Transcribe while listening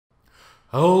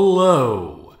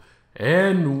Hello,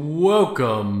 and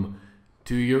welcome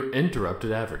to your interrupted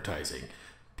advertising.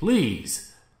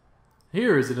 Please,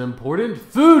 here is an important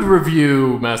food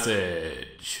review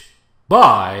message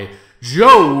by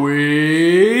JoeyGhost.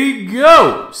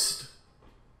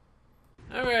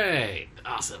 Alright,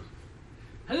 awesome.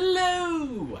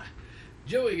 Hello!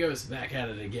 JoeyGhost back at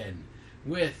it again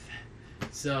with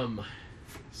some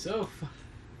so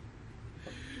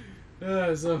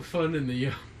fun in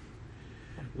the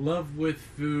Love with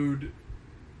Food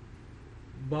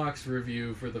box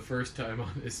review for the first time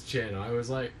on this channel. I was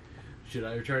like, should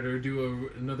I try to do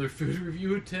another food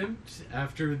review attempt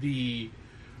after the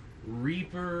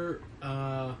Reaper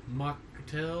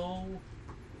mocktail?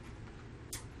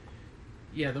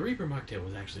 Yeah, the Reaper mocktail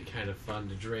was actually kind of fun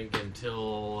to drink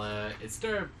until it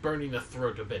started burning the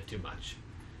throat a bit too much.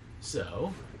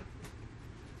 So,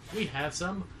 we have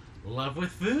some Love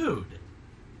with Food.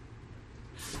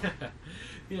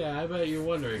 Yeah, I bet you're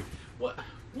wondering,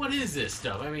 what is this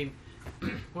stuff? I mean,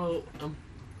 well,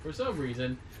 for some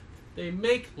reason, they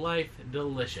make life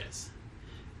delicious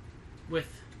with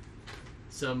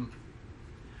some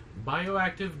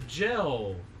bioactive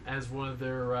gel as one of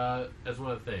their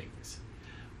things.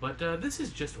 But this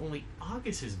is just only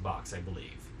August's box, I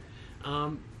believe.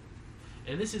 And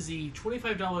this is the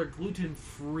 $25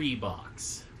 gluten-free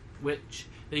box, which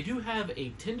they do have a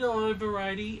 $10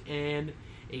 variety and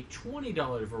a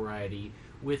 $20 variety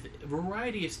with a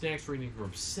variety of snacks ranging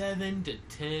from 7 to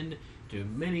 10 to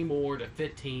many more to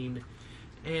 15.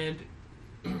 And,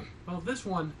 well, this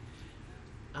one,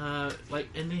 and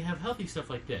they have healthy stuff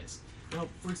like this. Now,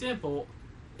 for example,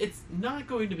 it's not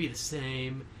going to be the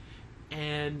same,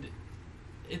 and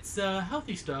it's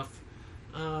healthy stuff.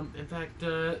 In fact,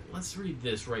 let's read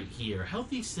this right here.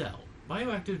 Healthy Cell,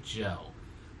 Bioactive Gel,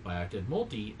 Bioactive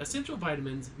Multi, Essential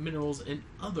Vitamins, Minerals, and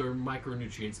other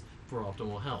micronutrients for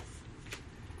optimal health.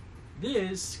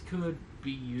 This could be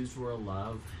used for a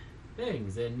lot of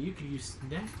things, and you could use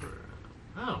snack for...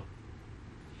 Oh.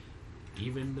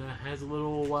 Even has a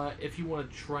little... if you want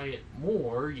to try it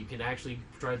more, you can actually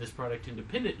try this product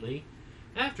independently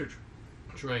after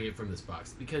trying it from this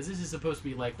box, because this is supposed to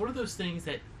be like one of those things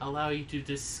that allow you to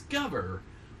discover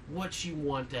what you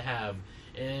want to have.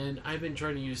 And I've been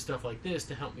trying to use stuff like this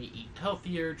to help me eat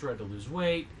healthier, try to lose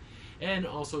weight, and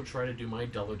also try to do my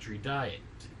Dollar Tree diet,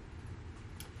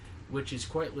 which is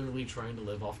quite literally trying to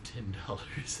live off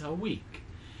 $10 a week.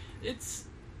 It's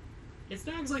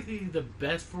not exactly the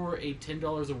best for a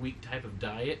 $10 a week type of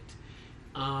diet.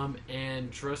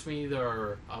 And trust me, there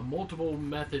are multiple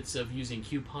methods of using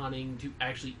couponing to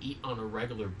actually eat on a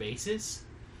regular basis.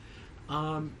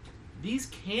 These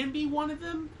can be one of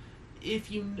them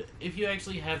if you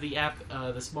actually have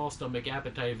the small stomach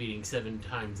appetite of eating 7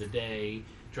 times a day,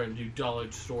 trying to do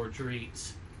dollar store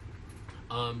treats,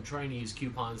 trying to use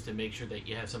coupons to make sure that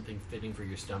you have something fitting for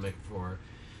your stomach, for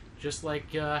just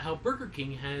like how Burger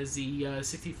King has the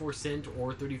 64 cent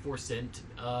or 34 cent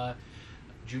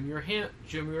junior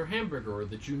hamburger or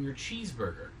the junior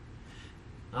cheeseburger.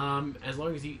 As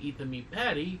long as you eat the meat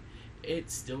patty, it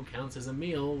still counts as a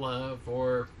meal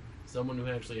for someone who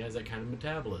actually has that kind of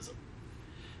metabolism.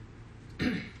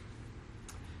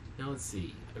 Now let's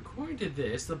see. According to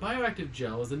this, the bioactive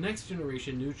gel is the next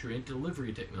generation nutrient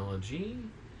delivery technology.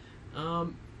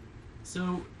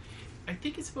 So I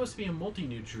think it's supposed to be a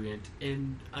multi-nutrient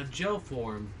in a gel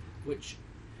form, which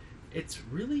it's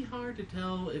really hard to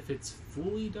tell if it's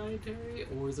fully dietary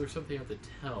or is there something I have to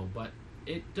tell, but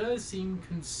it does seem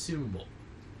consumable.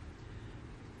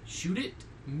 Shoot it,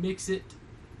 mix it,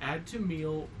 add to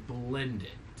meal, blend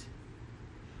it.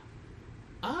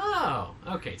 Oh,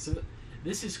 okay, so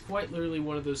this is quite literally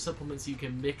one of those supplements you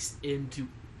can mix into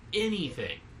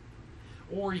anything.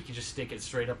 Or you can just stick it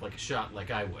straight up like a shot like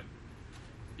I would.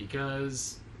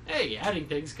 Because, hey, adding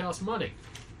things costs money.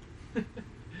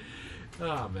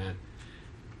 Oh, man.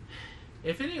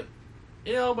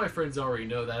 All my friends already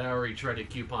know that I already try to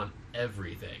coupon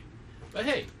everything. But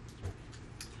hey,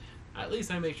 at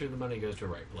least I make sure the money goes to the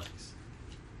right place.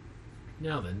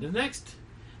 Now then, the next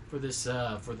for this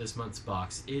month's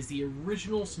box is the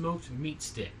original smoked meat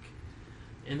stick,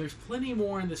 and there's plenty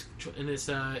more in this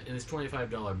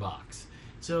 $25 box.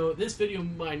 So this video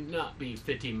might not be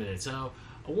 15 minutes. So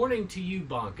a warning to you,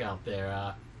 Bonk, out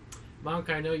there. Bonk,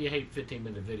 I know you hate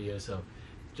 15-minute videos, so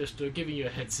just giving you a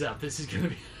heads up, this is going to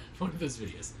be one of those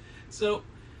videos. So,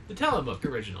 the Tillamook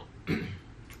original.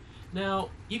 Now,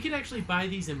 you can actually buy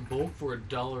these in bulk for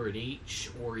 $1 at each,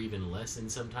 or even less,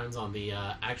 and sometimes on the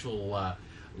actual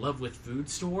Love with Food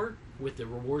store, with the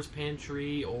Rewards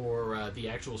Pantry, or the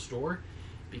actual store,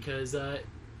 because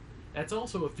that's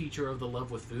also a feature of the Love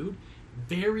with Food.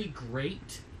 Very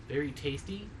great, very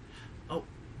tasty. Oh,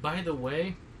 by the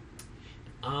way,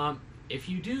 if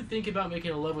you do think about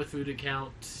making a Love with Food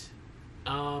account,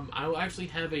 I will actually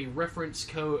have a reference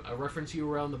code, a reference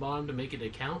URL on the bottom to make an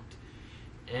account,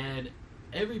 and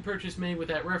every purchase made with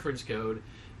that reference code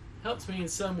helps me in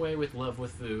some way with Love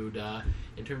with Food,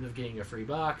 in terms of getting a free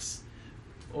box,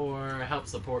 or help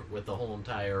support with the whole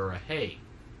entire, hey.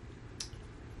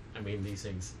 I mean, these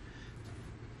things,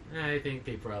 I think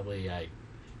they probably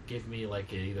give me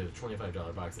like either a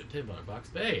 $25 box or a $10 box,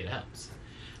 but hey, it helps.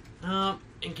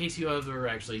 In case you ever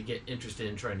actually get interested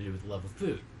in trying to do with Love of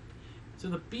Food. So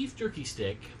the beef jerky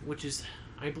stick, which is,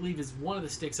 I believe, is one of the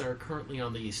sticks that are currently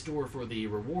on the store for the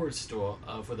rewards store,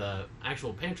 for the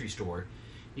actual pantry store.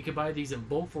 You can buy these in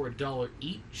bulk for $1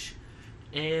 each,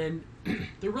 and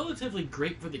they're relatively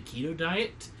great for the keto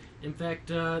diet. In fact,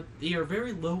 they are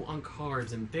very low on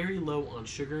carbs and very low on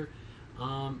sugar.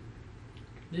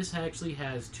 This actually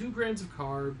has 2 grams of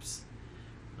carbs,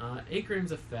 8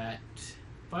 grams of fat,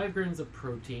 5 grams of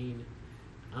protein,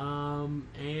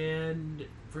 and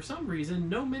for some reason,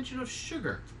 no mention of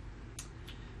sugar.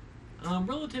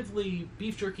 Relatively,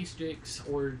 beef jerky sticks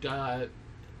or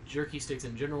jerky sticks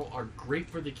in general are great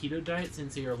for the keto diet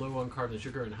since they are low on carbs and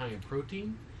sugar and high in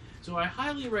protein. So I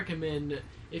highly recommend,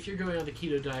 if you're going on the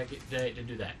keto diet to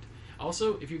do that.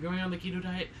 Also, if you're going on the keto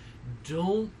diet,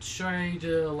 don't try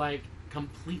to like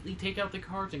completely take out the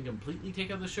carbs and completely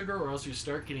take out the sugar, or else you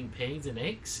start getting pains and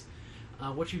aches.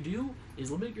 What you do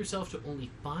is limit yourself to only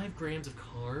 5 grams of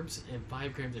carbs and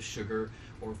 5 grams of sugar,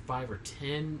 or 5 or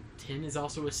 10. 10 is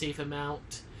also a safe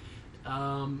amount.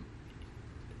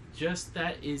 Just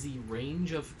that is the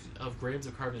range of grams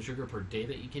of carbs and sugar per day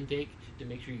that you can take to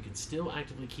make sure you can still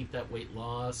actively keep that weight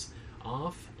loss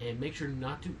off, and make sure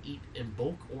not to eat in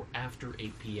bulk or after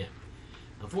 8 p.m.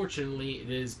 Unfortunately, it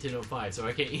is 10:05, so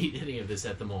I can't eat any of this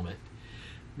at the moment.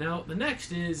 Now, the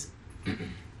next is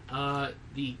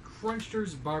the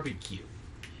Crunchers Barbecue.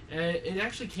 It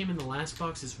actually came in the last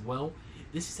box as well.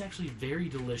 This is actually very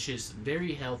delicious,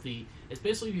 very healthy,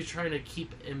 especially if you're trying to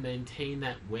keep and maintain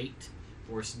that weight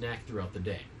for a snack throughout the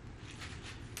day.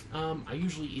 I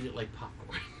usually eat it like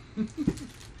popcorn.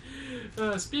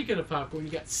 Speaking of popcorn,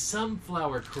 you got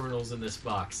sunflower kernels in this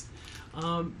box.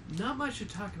 Not much to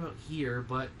talk about here,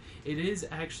 but it is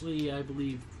actually, I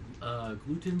believe,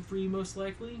 gluten-free most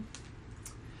likely.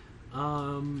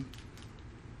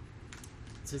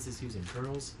 Since it's using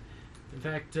kernels. In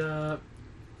fact,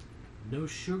 no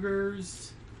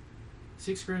sugars,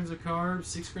 6 grams of carbs,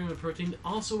 6 grams of protein.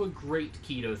 Also a great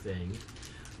keto thing.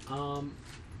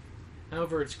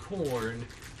 However, it's corn.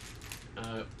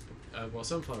 Well,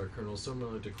 sunflower kernels,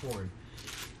 similar to corn,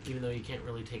 even though you can't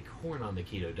really take corn on the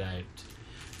keto diet.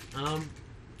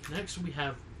 Next, we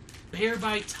have Bear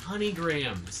Bites Honey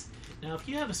Grams. Now, if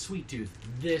you have a sweet tooth,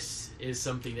 this is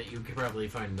something that you could probably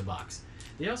find in the box.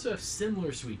 They also have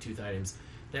similar sweet tooth items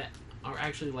that are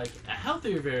actually like a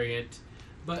healthier variant,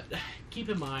 but keep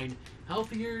in mind,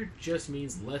 healthier just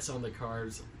means less on the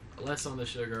carbs, less on the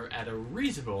sugar at a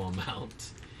reasonable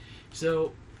amount.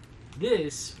 So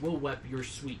this will whet your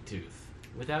sweet tooth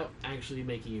without actually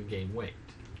making you gain weight.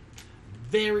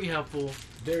 Very helpful,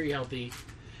 very healthy,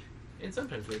 and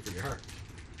sometimes great for your heart.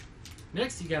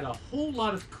 Next, you got a whole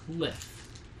lot of Cliff.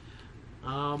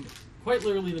 Quite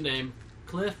literally the name,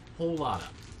 Cliff Whole Lotta.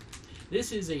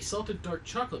 This is a salted dark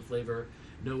chocolate flavor,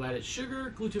 no added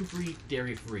sugar, gluten-free,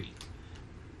 dairy-free.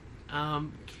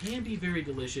 Can be very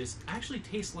delicious. Actually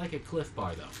tastes like a Cliff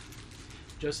Bar though,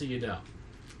 just so you know.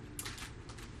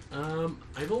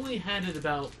 I've only had it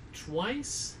about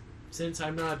twice, since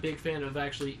I'm not a big fan of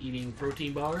actually eating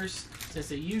protein bars, since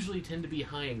they usually tend to be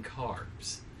high in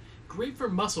carbs. Great for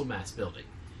muscle mass building,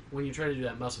 when you try to do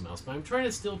that muscle mass, but I'm trying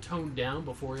to still tone down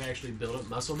before I actually build up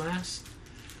muscle mass.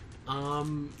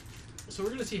 So we're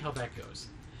going to see how that goes.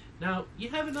 Now, you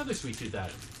have another sweet tooth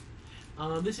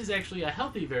item. This is actually a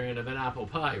healthy variant of an apple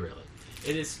pie, really.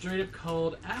 It is straight up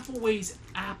called Appleway's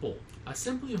Apple, a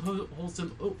simply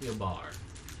wholesome oatmeal bar,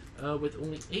 with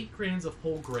only 8 grams of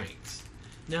whole grains.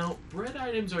 Now, bread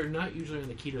items are not usually on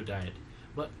the keto diet,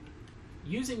 but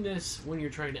using this when you're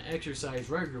trying to exercise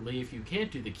regularly, if you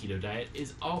can't do the keto diet,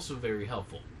 is also very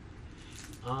helpful.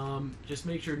 Just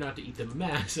make sure not to eat them en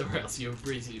masse, or else you'll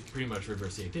pretty much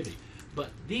reverse the activity. But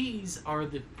these are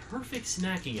the perfect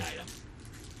snacking item.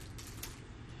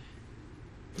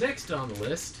 Next on the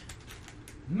list,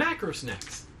 macro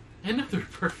snacks. Another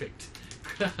perfect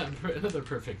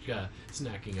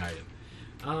snacking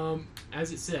item.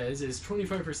 As it says, is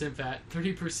 25% fat,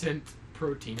 30%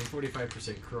 protein, and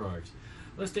 45% carbs.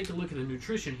 Let's take a look at the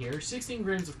nutrition here. 16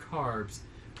 grams of carbs,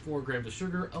 4 grams of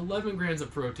sugar, 11 grams of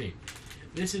protein.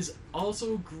 This is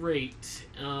also great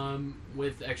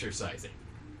with exercising.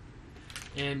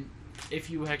 And if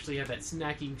you actually have that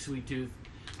snacking sweet tooth,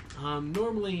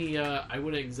 normally I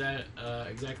wouldn't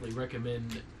exactly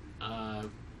recommend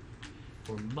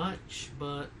for much,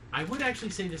 but I would actually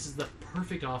say this is the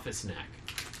perfect office snack.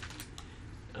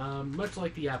 Much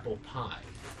like the apple pie.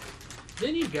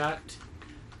 Then you got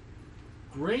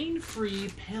grain-free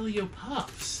paleo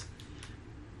puffs.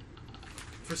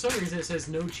 For some reason it says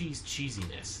no cheese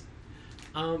cheesiness.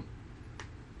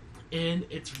 And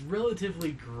it's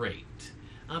relatively great.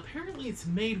 Apparently it's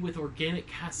made with organic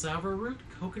cassava root,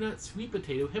 coconut, sweet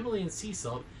potato, Himalayan sea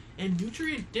salt, and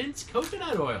nutrient-dense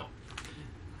coconut oil.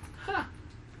 Huh.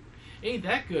 Ain't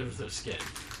that good for the skin.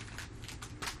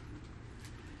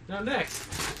 Now next,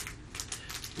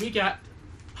 we got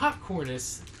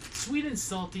Popcornus sweet and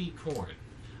salty corn.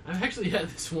 I've actually had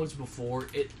this once before.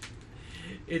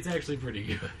 It's actually pretty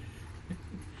good.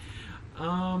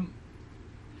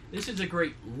 This is a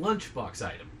great lunchbox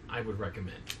item, I would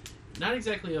recommend. Not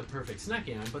exactly a perfect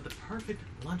snacking item, but the perfect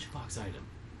lunchbox item.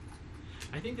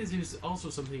 I think this is also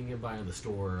something you can buy in the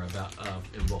store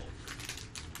in bulk.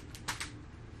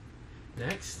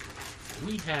 Next,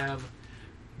 we have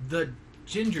the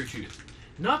Ginger Juice.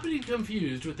 Not to be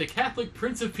confused with the Catholic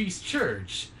Prince of Peace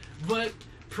Church, but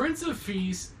Prince of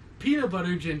Peace Peanut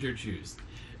Butter Ginger Juice.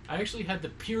 I actually had the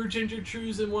pure ginger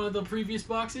juice in one of the previous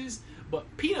boxes, but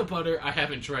peanut butter, I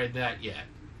haven't tried that yet.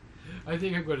 I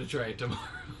think I'm going to try it tomorrow.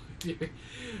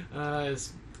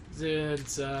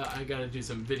 Since I got to do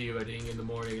some video editing in the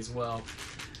morning as well.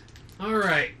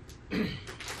 Alright.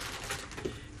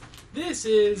 This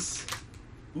is,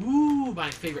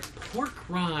 my favorite, pork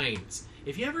rinds.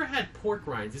 If you ever had pork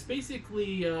rinds, it's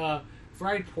basically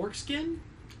fried pork skin.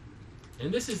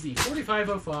 And this is the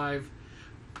 4505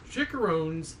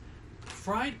 Chickarones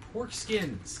fried pork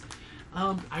skins.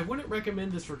 I wouldn't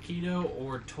recommend this for keto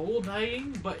or total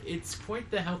dieting, but it's quite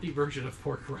the healthy version of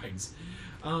pork rinds.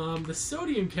 The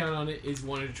sodium count on it is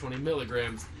 120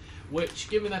 milligrams, which,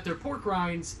 given that they're pork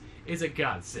rinds, is a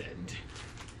godsend.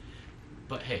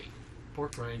 But hey,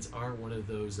 pork rinds are one of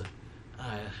those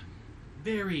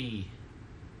very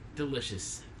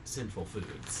delicious, sinful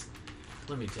foods.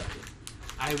 Let me tell you.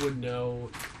 I would know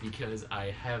because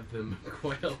I have them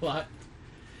quite a lot.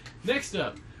 Next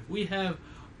up, we have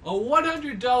a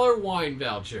 $100 wine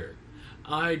voucher.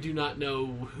 I do not know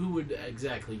who would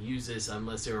exactly use this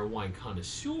unless they're a wine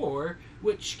connoisseur,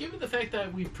 which, given the fact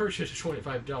that we purchased a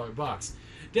 $25 box,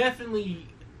 definitely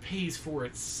pays for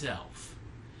itself.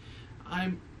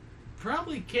 I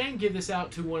probably can give this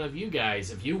out to one of you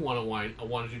guys if you want a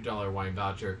 $100 wine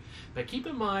voucher, but keep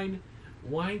in mind,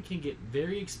 wine can get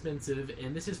very expensive,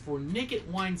 and this is for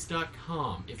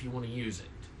nakedwines.com if you want to use it.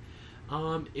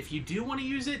 If you do want to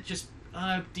use it, just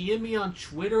DM me on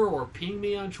Twitter or ping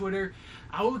me on Twitter.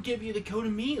 I will give you the code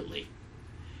immediately.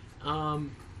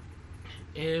 And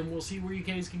we'll see where you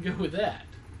guys can go with that.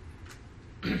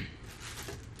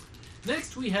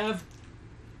 Next, we have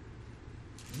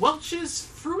Welch's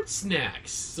Fruit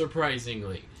Snacks,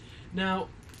 surprisingly. Now,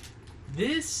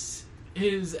 this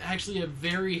is actually a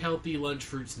very healthy lunch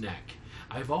fruit snack.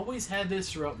 I've always had this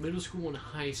throughout middle school and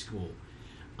high school.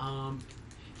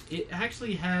 It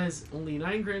actually has only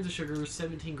 9 grams of sugar,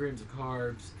 17 grams of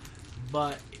carbs,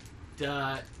 but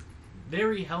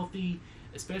very healthy,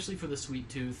 especially for the sweet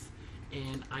tooth.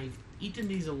 And I've eaten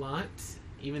these a lot,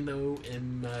 even though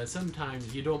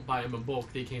sometimes you don't buy them in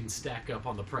bulk, they can stack up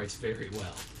on the price very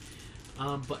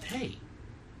well. But hey,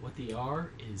 what they are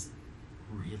is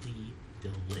really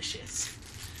delicious.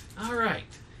 Alright,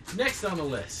 next on the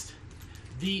list,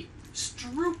 the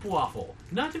Stroop Waffle.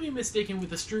 Not to be mistaken with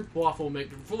the Stroop Waffle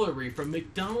McFlurry from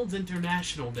McDonald's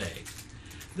International Day.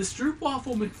 The Stroop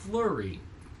Waffle McFlurry,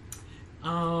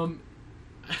 the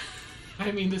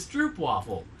Stroop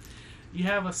Waffle. You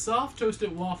have a soft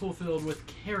toasted waffle filled with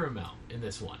caramel in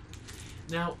this one.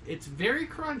 Now, it's very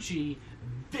crunchy,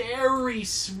 very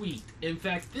sweet. In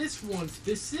fact, this one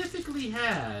specifically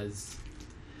has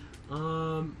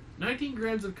 19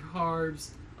 grams of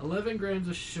carbs, 11 grams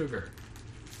of sugar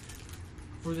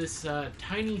for this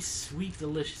tiny sweet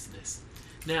deliciousness.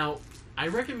 Now, I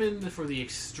recommend it for the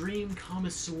extreme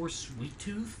connoisseur sweet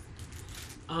tooth.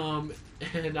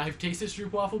 And I've tasted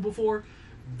Stroop Waffle before.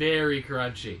 Very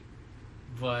crunchy.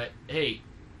 But hey,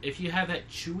 if you have that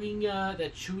chewing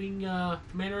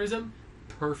mannerism,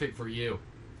 perfect for you.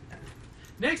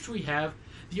 Next we have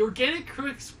the Organic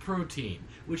Crisp Protein,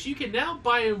 which you can now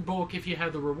buy in bulk if you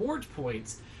have the rewards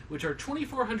points, which are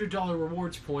 $2,400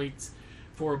 rewards points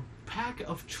for a pack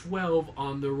of 12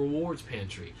 on the rewards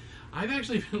pantry. I've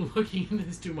actually been looking into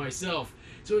this to myself,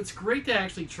 so it's great to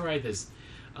actually try this.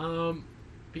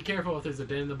 Be careful if there's a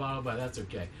dent in the bottle, but that's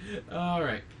okay.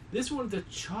 Alright. This one's a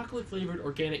chocolate-flavored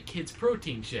organic kids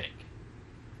protein shake.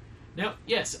 Now,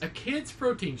 yes, a kids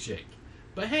protein shake.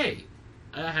 But hey,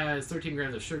 it has 13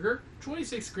 grams of sugar,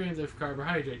 26 grams of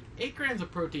carbohydrate, 8 grams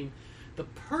of protein, the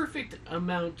perfect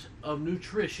amount of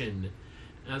nutrition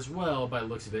as well, by the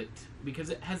looks of it, because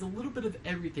it has a little bit of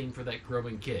everything for that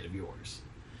growing kid of yours.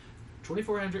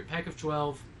 2,400 pack of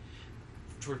 12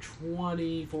 for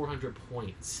 2,400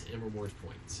 points in rewards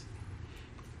points.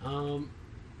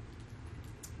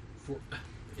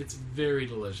 It's very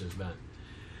delicious, man.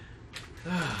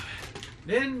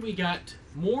 Then we got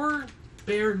more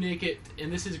Bare Naked,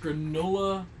 and this is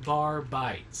granola bar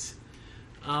bites.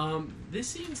 This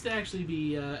seems to actually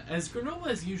be, as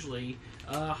granola is usually,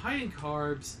 high in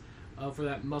carbs for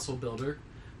that muscle builder,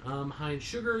 high in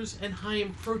sugars, and high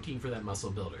in protein for that muscle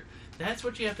builder. That's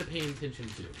what you have to pay attention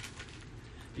to.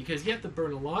 Because you have to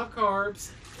burn a lot of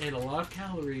carbs and a lot of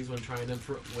calories when trying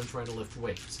to lift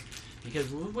weights.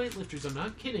 Because with weightlifters, I'm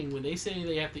not kidding when they say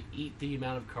they have to eat the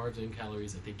amount of carbs and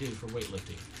calories that they do for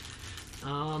weightlifting.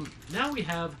 Now we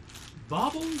have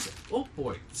Bobbles Oat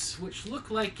Bites, which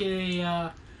look like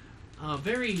a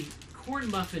very corn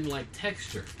muffin-like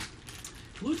texture.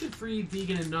 Gluten-free,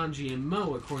 vegan, and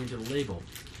non-GMO according to the label.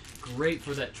 Great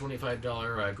for that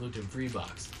 $25 gluten-free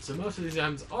box. So most of these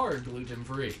items are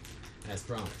gluten-free, as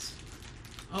promised.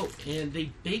 Oh, and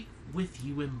they bake with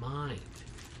you in mind.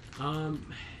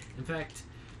 In fact,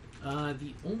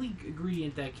 the only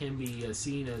ingredient that can be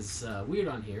seen as weird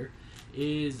on here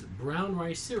is brown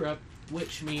rice syrup,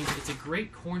 which means it's a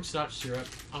great cornstarch syrup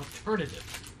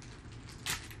alternative.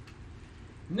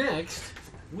 Next,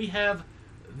 we have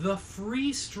the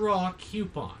free straw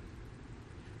coupon.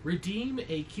 Redeem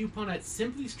a coupon at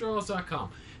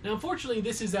simplystraws.com. Now, unfortunately,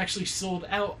 this is actually sold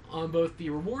out on both the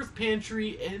rewards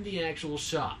pantry and the actual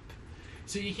shop.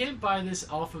 So you can't buy this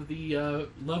off of the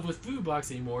Love with Food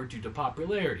box anymore due to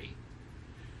popularity.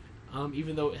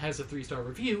 Even though it has a 3-star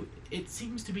review, it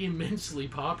seems to be immensely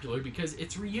popular because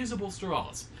it's reusable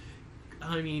straws.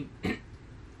 I mean,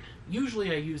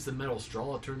 usually I use the metal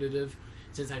straw alternative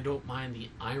since I don't mind the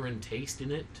iron taste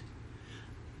in it.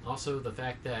 Also, the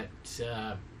fact that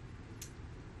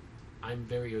I'm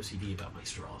very OCD about my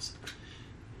straws.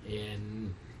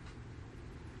 And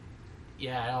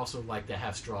yeah, I also like to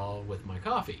have straw with my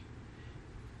coffee.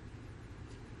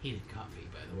 Heated coffee,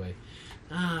 by the way.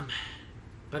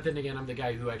 But then again, I'm the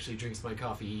guy who actually drinks my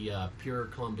coffee pure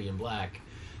Colombian black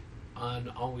and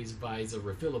always buys a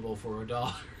refillable for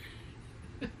 $1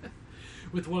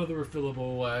 with one of the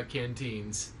refillable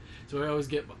canteens. So I always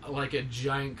get like a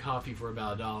giant coffee for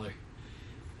about $1.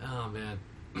 Oh man.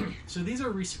 So these are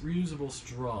reusable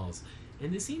straws,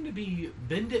 and they seem to be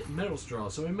bended metal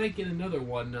straws. So I might get another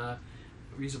one.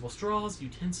 Reusable straws,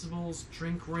 utensils,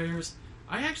 drink rares.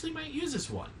 I actually might use this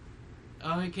one.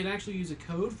 I can actually use a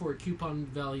code for a coupon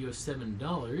value of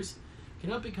 $7.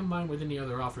 Cannot be combined with any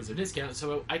other offers or discounts,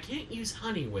 so I can't use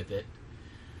honey with it.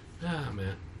 Ah,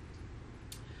 man.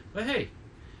 But hey,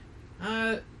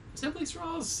 Simply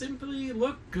Straws simply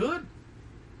look good.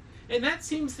 And that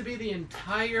seems to be the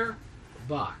entire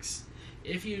box.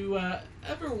 If you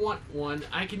ever want one,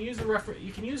 I can use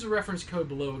you can use a reference code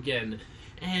below again,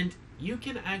 and you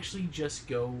can actually just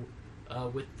go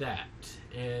with that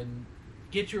and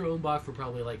get your own box for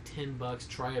probably like $10.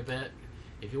 Try a bet.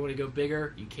 If you want to go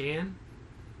bigger, you can.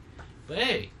 But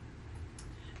hey,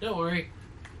 don't worry.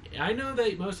 I know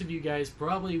that most of you guys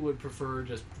probably would prefer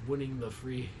just winning the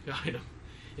free item.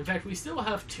 In fact, we still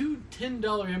have 2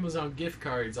 $10 Amazon gift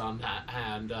cards on that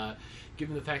hand,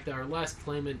 given the fact that our last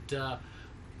claimant, one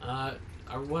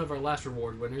of our last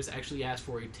reward winners, actually asked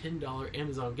for a $10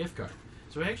 Amazon gift card.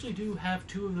 So I actually do have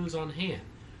 2 of those on hand.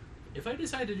 If I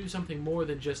decide to do something more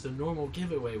than just a normal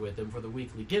giveaway with them for the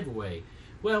weekly giveaway,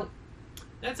 well,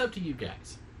 that's up to you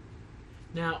guys.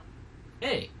 Now,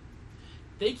 hey,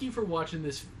 thank you for watching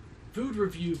this food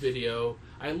review video.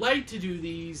 I like to do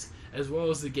these as well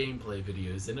as the gameplay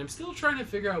videos, and I'm still trying to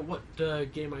figure out what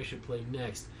game I should play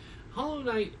next. Hollow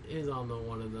Knight is on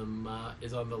one of them,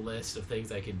 is on the list of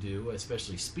things I can do,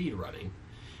 especially speedrunning.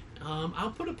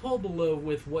 I'll put a poll below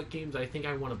with what games I think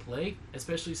I want to play,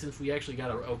 especially since we actually got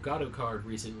our Elgato card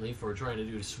recently for trying to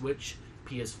do Switch,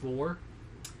 PS4,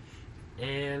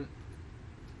 and,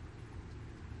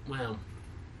 well,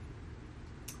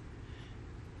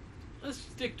 let's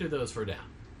stick to those for now.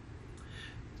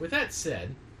 With that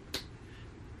said,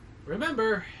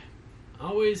 remember,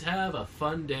 always have a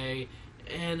fun day,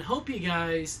 and hope you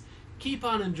guys keep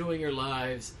on enjoying your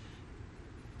lives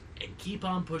and keep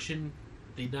on pushing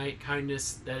the night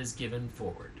kindness that is given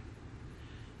forward.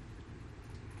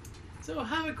 So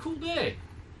have a cool day,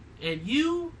 And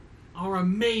you are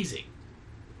amazing.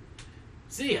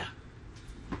 See ya.